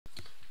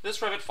This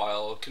Revit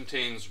file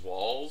contains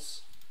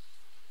walls,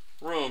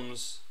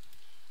 rooms,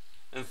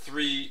 and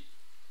 3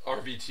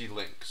 RVT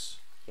links,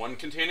 one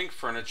containing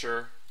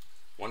furniture,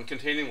 one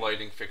containing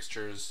lighting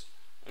fixtures,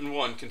 and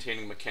one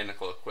containing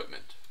mechanical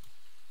equipment.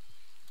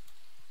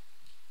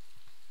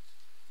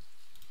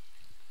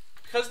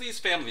 Because these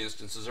family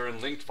instances are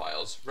in linked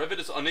files, Revit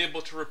is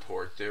unable to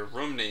report their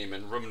room name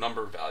and room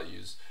number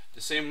values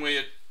the same way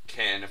it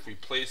can if we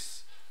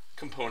place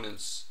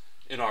components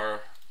in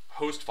our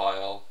host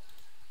file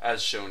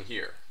as shown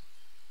here.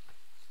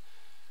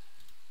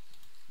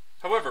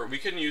 However, we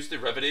can use the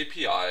Revit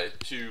API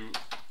to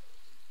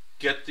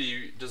get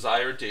the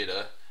desired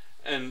data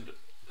and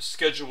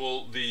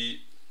schedule the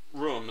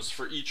rooms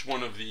for each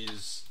one of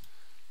these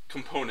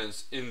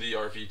components in the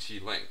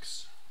RVT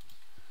links.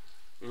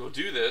 We will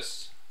do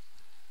this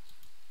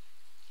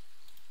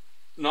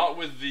not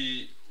with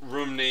the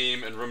room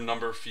name and room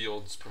number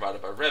fields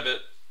provided by Revit,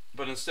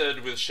 but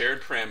instead with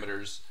shared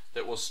parameters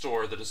that will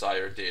store the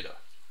desired data.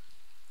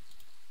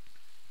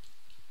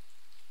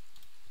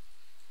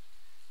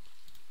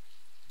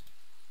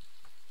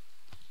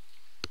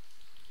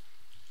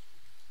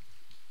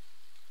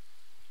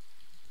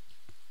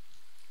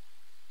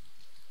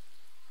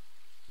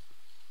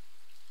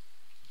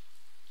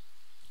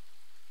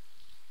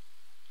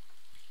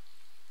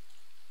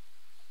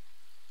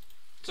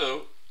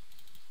 So,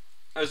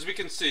 as we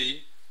can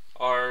see,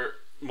 our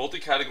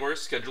multi-category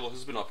schedule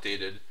has been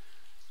updated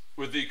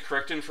with the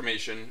correct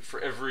information for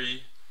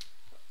every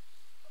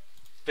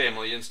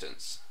family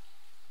instance.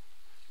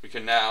 We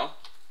can now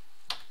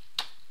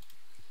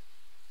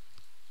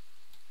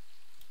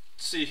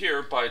see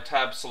here by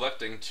tab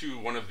selecting to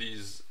one of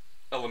these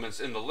elements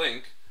in the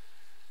link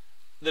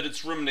that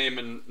its room name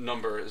and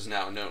number is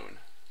now known.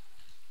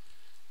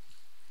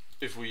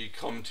 If we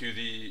come to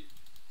the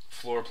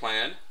floor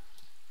plan,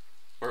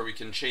 where we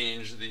can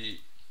change the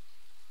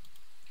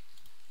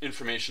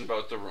information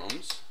about the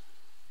rooms,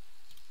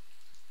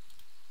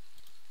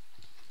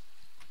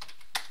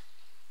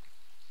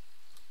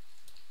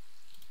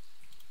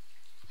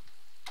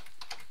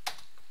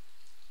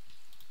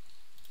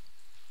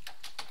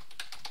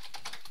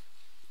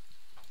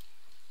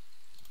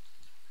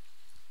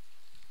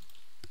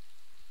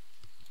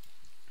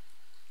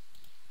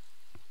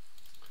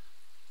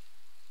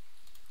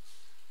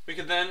 we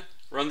can then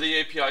run the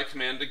API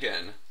command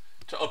again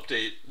to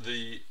update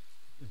the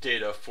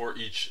data for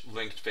each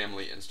linked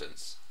family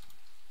instance.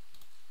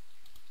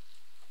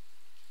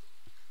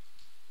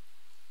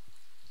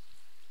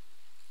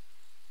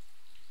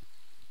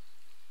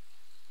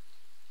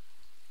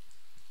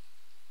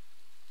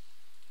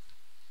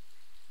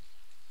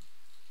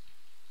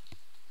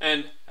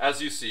 And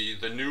as you see,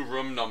 the new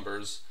room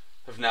numbers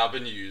have now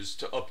been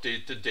used to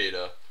update the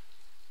data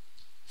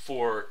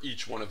for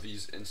each one of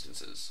these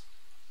instances.